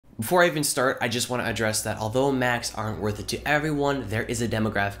Before I even start, I just want to address that although Macs aren't worth it to everyone, there is a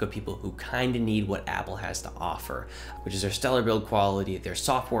demographic of people who kind of need what Apple has to offer, which is their stellar build quality, their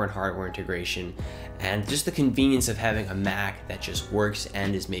software and hardware integration, and just the convenience of having a Mac that just works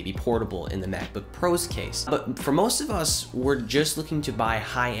and is maybe portable in the MacBook Pro's case. But for most of us, we're just looking to buy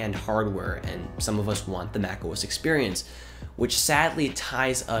high-end hardware, and some of us want the macOS experience, which sadly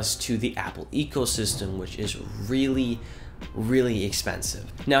ties us to the Apple ecosystem, which is really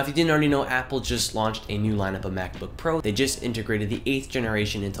expensive. Now, if you didn't already know, Apple just launched a new lineup of MacBook Pro. They just integrated the 8th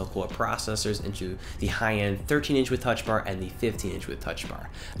generation Intel Core processors into the high-end 13-inch with Touch Bar and the 15-inch with Touch Bar.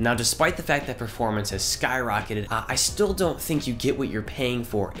 Now, despite the fact that performance has skyrocketed, I still don't think you get what you're paying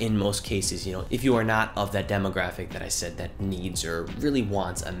for in most cases, you know, if you are not of that demographic that I said that needs or really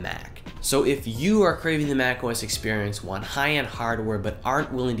wants a Mac. So if you are craving the macOS experience, want high-end hardware, but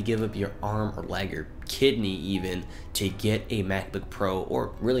aren't willing to give up your arm or leg or kidney even to get a MacBook Pro,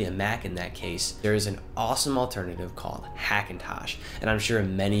 or really a Mac in that case, there is an awesome alternative called Hackintosh. And I'm sure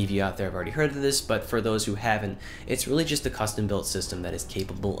many of you out there have already heard of this, but for those who haven't, it's really just a custom-built system that is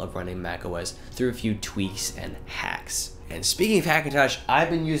capable of running macOS through a few tweaks and hacks. And speaking of Hackintosh, I've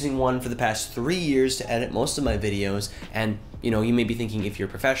been using one for the past 3 years to edit most of my videos, and you know, you may be thinking, if you're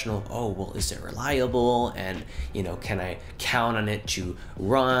a professional, oh, well, is it reliable? And, you know, can I count on it to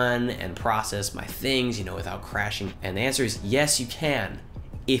run and process my things, you know, without crashing? And the answer is yes, you can,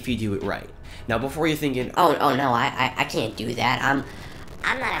 if you do it right. Now, before you're thinking, oh no, I can't do that.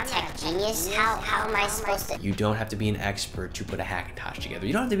 I'm not a tech genius. How am I supposed to? You don't have to be an expert to put a Hackintosh together.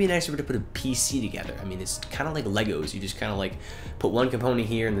 You don't have to be an expert to put a PC together. I mean, it's kind of like Legos. You just kind of like put one component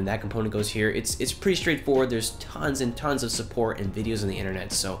here and then that component goes here. It's pretty straightforward. There's tons and tons of support and videos on the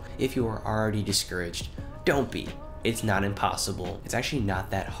internet. So if you are already discouraged, don't be. It's not impossible. It's actually not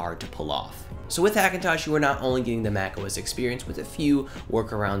that hard to pull off. So with Hackintosh, you are not only getting the macOS experience with a few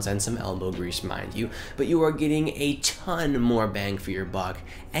workarounds and some elbow grease, mind you, but you are getting a ton more bang for your buck,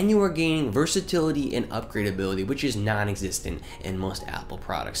 and you are gaining versatility and upgradability, which is non-existent in most Apple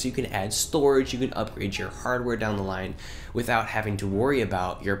products. So you can add storage, you can upgrade your hardware down the line without having to worry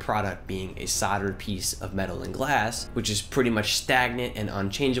about your product being a soldered piece of metal and glass, which is pretty much stagnant and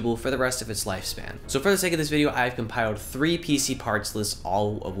unchangeable for the rest of its lifespan. So for the sake of this video, I've compiled 3 PC parts lists,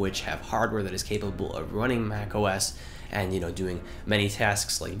 all of which have hardware that is capable of running macOS and, you know, doing many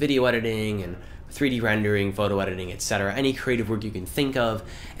tasks like video editing and 3D rendering, photo editing, etc. Any creative work you can think of.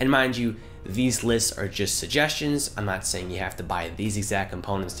 And mind you, these lists are just suggestions. I'm not saying you have to buy these exact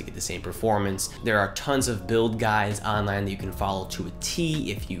components to get the same performance. There are tons of build guides online that you can follow to a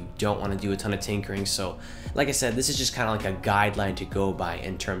T if you don't want to do a ton of tinkering. So like I said, this is just kind of like a guideline to go by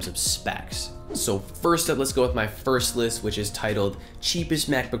in terms of specs. So first up, let's go with my first list, which is titled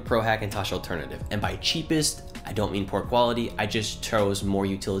Cheapest MacBook Pro Hackintosh Alternative. And by cheapest, I don't mean poor quality, I just chose more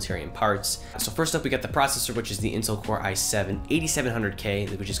utilitarian parts. So first up, we got the processor, which is the Intel Core i7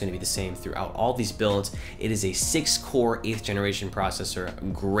 8700K, which is going to be the same throughout all these builds. It is a 6-core 8th generation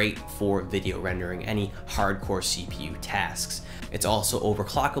processor, great for video rendering, any hardcore CPU tasks. It's also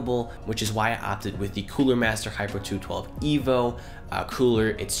overclockable, which is why I opted with the Cooler Master Hyper 212 Evo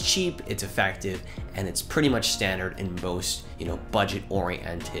cooler. It's cheap, it's effective, and it's pretty much standard in most, you know,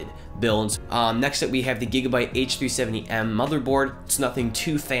 budget-oriented builds. Next up, we have the Gigabyte H370M motherboard. It's nothing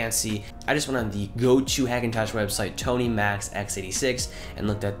too fancy. I just went on the go-to Hackintosh website, Tony Max X86, and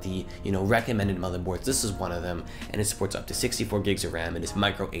looked at the, you know, recommended motherboards. This is one of them, and it supports up to 64 gigs of RAM and is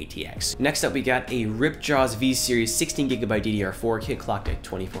micro ATX. Next up, we got a Ripjaws V-Series 16GB DDR4 kit clocked at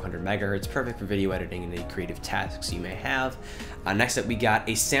 2400 MHz, perfect for video editing and any creative tasks you may have. Next up, we got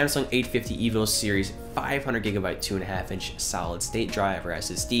a Samsung 850 EVO Series 500GB 2.5-inch solid state drive or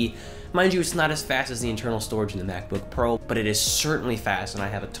SSD. Mind you, it's not as fast as the internal storage in the MacBook Pro, but it is certainly fast, and I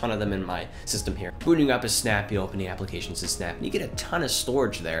have a ton of them in my system here. Booting up is snap, you open the applications is snap, and you get a ton of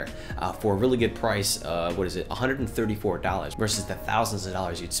storage there for a really good price. What is it, $134 versus the thousands of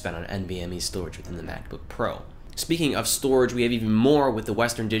dollars you'd spend on NVMe storage within the MacBook Pro. Speaking of storage, we have even more with the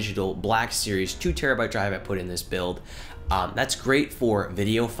Western Digital Black Series 2TB drive I put in this build. That's great for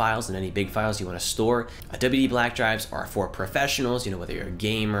video files and any big files you want to store. WD Black drives are for professionals, you know, whether you're a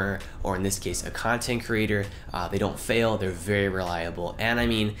gamer or in this case a content creator. They don't fail, they're very reliable. And I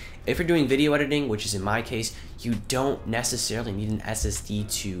mean, if you're doing video editing, which is in my case, you don't necessarily need an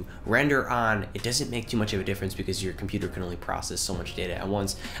SSD to render on. It doesn't make too much of a difference because your computer can only process so much data at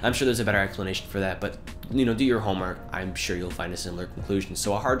once. I'm sure there's a better explanation for that, but you know, do your homework. I'm sure you'll find a similar conclusion.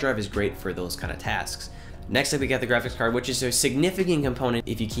 So a hard drive is great for those kind of tasks. Next up, we got the graphics card, which is a significant component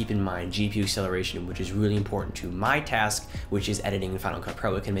if you keep in mind GPU acceleration, which is really important to my task, which is editing in Final Cut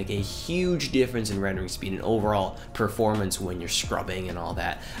Pro. It can make a huge difference in rendering speed and overall performance when you're scrubbing and all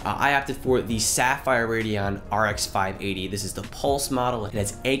that. I opted for the Sapphire Radeon RX 580. This is the Pulse model. It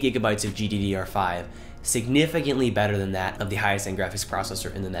has 8 GB of GDDR5. Significantly better than that of the highest end graphics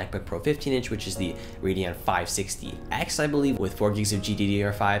processor in the MacBook Pro 15-inch, which is the Radeon 560X, I believe, with 4 gigs of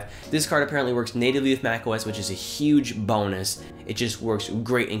GDDR5. This card apparently works natively with macOS, which is a huge bonus. It just works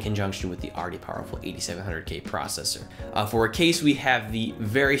great in conjunction with the already powerful 8700K processor. For a case, we have the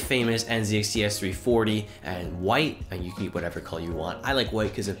very famous NZXT S340 and white, and you can get whatever color you want. I like white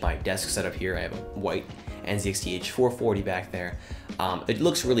because of my desk setup here. I have a white NZXT H440 back there. It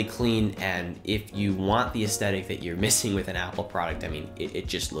looks really clean, and if you want the aesthetic that you're missing with an Apple product, I mean, it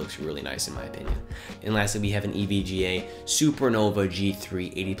just looks really nice in my opinion. And lastly, we have an EVGA Supernova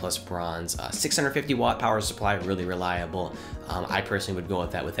G3 80 Plus bronze, 650 watt power supply, really reliable. I personally would go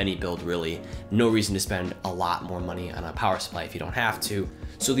with that with any build, really. No reason to spend a lot more money on a power supply if you don't have to.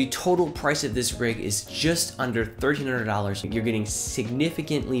 So the total price of this rig is just under $1,300. You're getting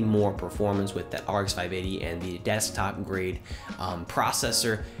significantly more performance with that RX 580 and the desktop grade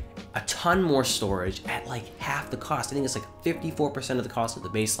processor, a ton more storage at like half the cost. I think it's like 54% of the cost of the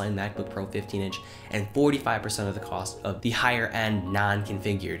baseline MacBook Pro 15-inch and 45% of the cost of the higher end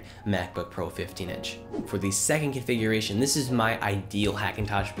non-configured MacBook Pro 15-inch. For the second configuration, this is my ideal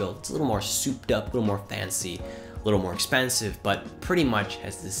Hackintosh build. It's a little more souped up, a little more fancy, a little more expensive, but pretty much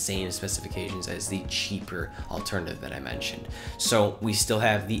has the same specifications as the cheaper alternative that I mentioned. So we still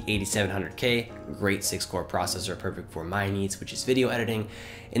have the 8700K, great 6-core processor, perfect for my needs, which is video editing.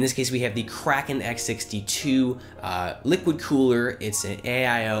 In this case, we have the Kraken X62 liquid cooler. It's an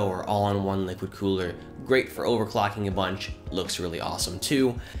AIO or all-in-one liquid cooler. Great for overclocking a bunch, looks really awesome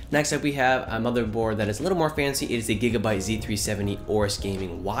too. Next up, we have a motherboard that is a little more fancy. It is a Gigabyte Z370 Aorus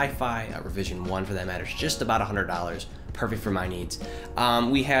Gaming Wi-Fi, revision 1 for that matter, just about $100. Perfect for my needs.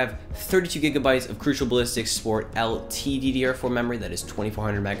 We have 32 gigabytes of Crucial Ballistics Sport LTDDR4 memory, that is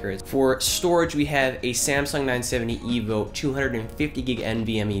 2400 megahertz. For storage, we have a Samsung 970 EVO 250 gig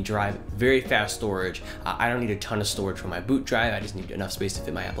NVMe drive, very fast storage. I don't need a ton of storage for my boot drive, I just need enough space to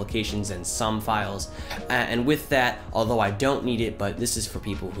fit my applications and some files. And with that, although I don't need it, but this is for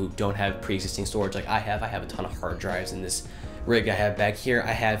people who don't have pre-existing storage like I have a ton of hard drives in this rig I have back here.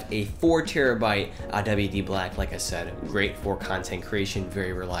 I have a 4 terabyte WD Black, like I said, great for content creation,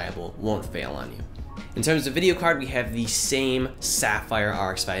 very reliable, won't fail on you. In terms of video card, we have the same Sapphire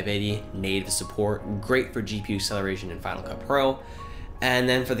RX 580, native support, great for GPU acceleration in Final Cut Pro. And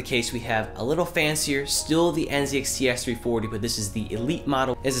then for the case, we have a little fancier, still the NZXT S340, but this is the Elite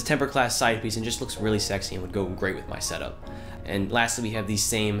model. It's a tempered class side piece and just looks really sexy and would go great with my setup. And lastly, we have the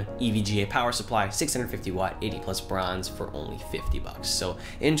same EVGA power supply, 650 watt, 80 plus bronze for only $50. So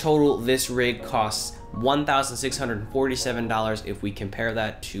in total, this rig costs $1,647 if we compare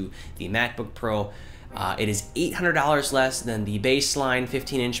that to the MacBook Pro. It is $800 less than the baseline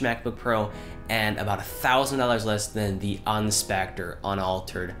 15-inch MacBook Pro and about $1,000 less than the unspec'd or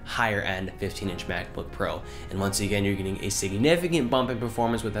unaltered higher-end 15-inch MacBook Pro. And once again, you're getting a significant bump in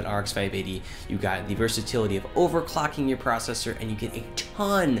performance with that RX 580. You got the versatility of overclocking your processor, and you get a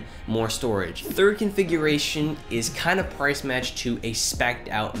ton more storage. Third configuration is kind of price matched to a spec'd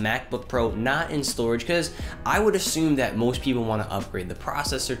out MacBook Pro, not in storage, because I would assume that most people want to upgrade the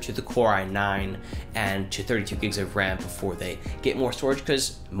processor to the Core i9 and to 32 gigs of RAM before they get more storage,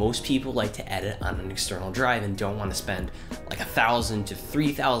 because most people like to edit on an external drive and don't want to spend like $1,000 to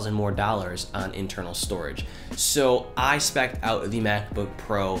 $3,000 more on internal storage. So I spec'd out the MacBook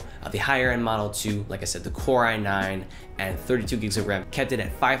Pro, the higher end model to, like I said, the Core i9 and 32 gigs of RAM, kept it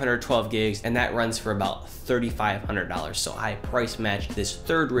at 512 gigs, and that runs for about $3,500. So I price matched this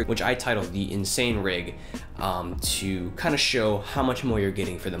third rig, which I titled the Insane Rig, to kind of show how much more you're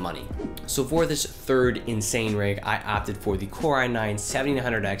getting for the money. So for this third Insane Rig, I opted for the Core i9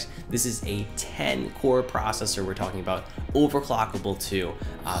 7900X. This is a 10-core processor we're talking about, overclockable too,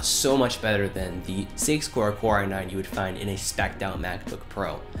 so much better than the 6-core Core i9 you would find in a spec'd out MacBook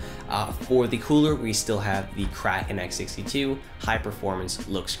Pro. For the cooler, we still have the Kraken X62, high performance,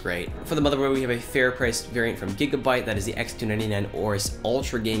 looks great. For the motherboard, we have a fair priced variant from Gigabyte, that is the X299 Aorus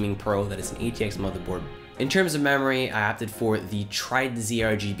Ultra Gaming Pro, that is an ATX motherboard. In terms of memory, I opted for the Tried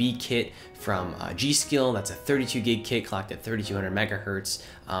ZRGB kit from G-Skill. That's a 32 gig kit clocked at 3200 megahertz.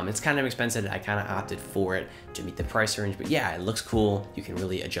 It's kind of expensive. I kind of opted for it to meet the price range, but yeah, it looks cool. You can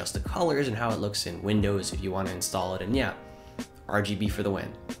really adjust the colors and how it looks in Windows if you want to install it, and yeah, RGB for the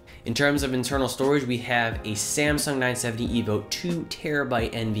win. In terms of internal storage, we have a Samsung 970 EVO 2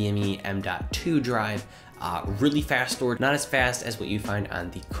 terabyte NVMe M.2 drive. really fast storage, not as fast as what you find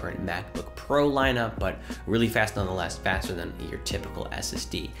on the current MacBook Pro lineup, but really fast nonetheless, faster than your typical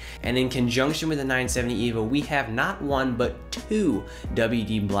SSD. And in conjunction with the 970 EVO, we have not one, but two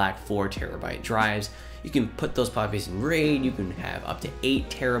WD Black 4TB drives. You can put those puppies in RAID, you can have up to 8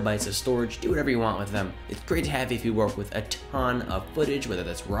 terabytes of storage, do whatever you want with them. It's great to have if you work with a ton of footage, whether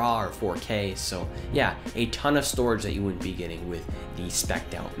that's RAW or 4K, so yeah, a ton of storage that you wouldn't be getting with the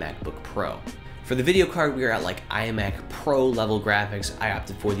spec'd out MacBook Pro. For the video card, we are at like iMac Pro level graphics. I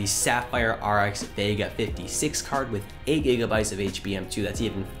opted for the Sapphire RX Vega 56 card with 8 gigabytes of HBM2. That's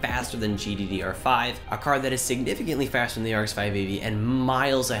even faster than GDDR5. A card that is significantly faster than the RX 580 and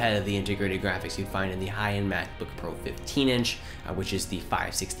miles ahead of the integrated graphics you'd find in the high-end MacBook Pro 15-inch, which is the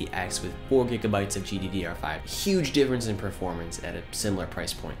 560X with 4 gigabytes of GDDR5. Huge difference in performance at a similar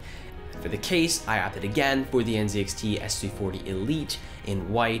price point. For the case, I opted again for the NZXT S340 Elite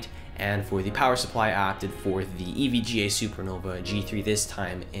in white, and for the power supply, I opted for the EVGA Supernova G3, this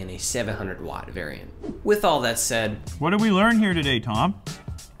time in a 700 watt variant. With all that said, what did we learn here today, Tom?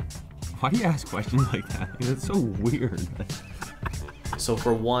 Why do you ask questions like that? That's so weird. So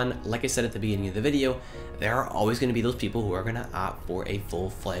for one, like I said at the beginning of the video, there are always going to be those people who are going to opt for a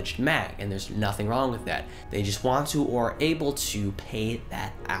full-fledged Mac, and there's nothing wrong with that. They just want to or are able to pay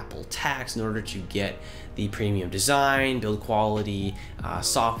that Apple tax in order to get the premium design, build quality,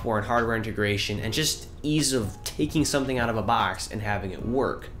 software and hardware integration, and just ease of taking something out of a box and having it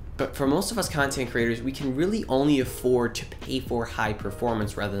work. But for most of us content creators, we can really only afford to pay for high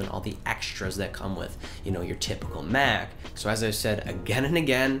performance rather than all the extras that come with, you know, your typical Mac. So as I've said again and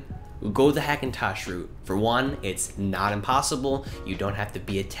again, go the Hackintosh route. For one, it's not impossible. You don't have to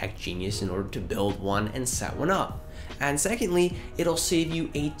be a tech genius in order to build one and set one up. And secondly, it'll save you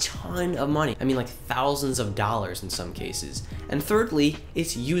a ton of money. I mean, like thousands of dollars in some cases. And thirdly,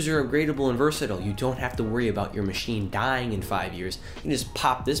 it's user upgradable and versatile. You don't have to worry about your machine dying in 5 years. You can just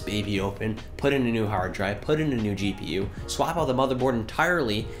pop this baby open, put in a new hard drive, put in a new GPU, swap out the motherboard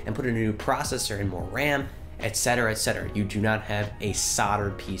entirely, and put in a new processor and more RAM, etc., etc. You do not have a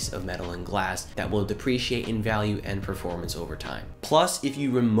soldered piece of metal and glass that will depreciate in value and performance over time. Plus, if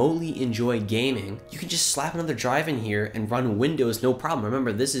you remotely enjoy gaming, you can just slap another drive in here and run Windows no problem.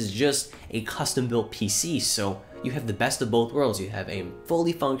 Remember, this is just a custom-built PC, so you have the best of both worlds. You have a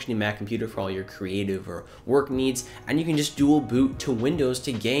fully functioning Mac computer for all your creative or work needs, and you can just dual boot to Windows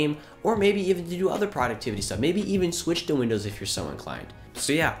to game, or maybe even to do other productivity stuff. Maybe even switch to Windows if you're so inclined.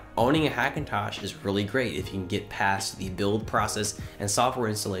 So yeah, owning a Hackintosh is really great if you can get past the build process and software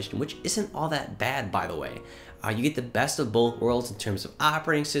installation, which isn't all that bad, by the way. You get the best of both worlds in terms of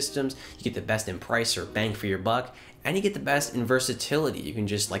operating systems, you get the best in price or bang for your buck, and you get the best in versatility. You can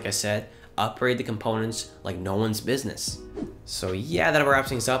just, like I said, upgrade the components like no one's business. So yeah, that wraps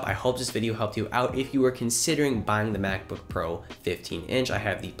things up. I hope this video helped you out if you were considering buying the MacBook Pro 15-inch. I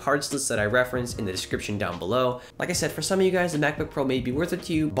have the parts list that I referenced in the description down below. Like I said, for some of you guys, the MacBook Pro may be worth it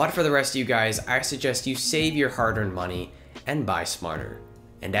to you, but for the rest of you guys, I suggest you save your hard-earned money and buy smarter.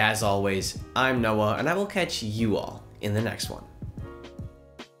 And as always, I'm Noah, and I will catch you all in the next one.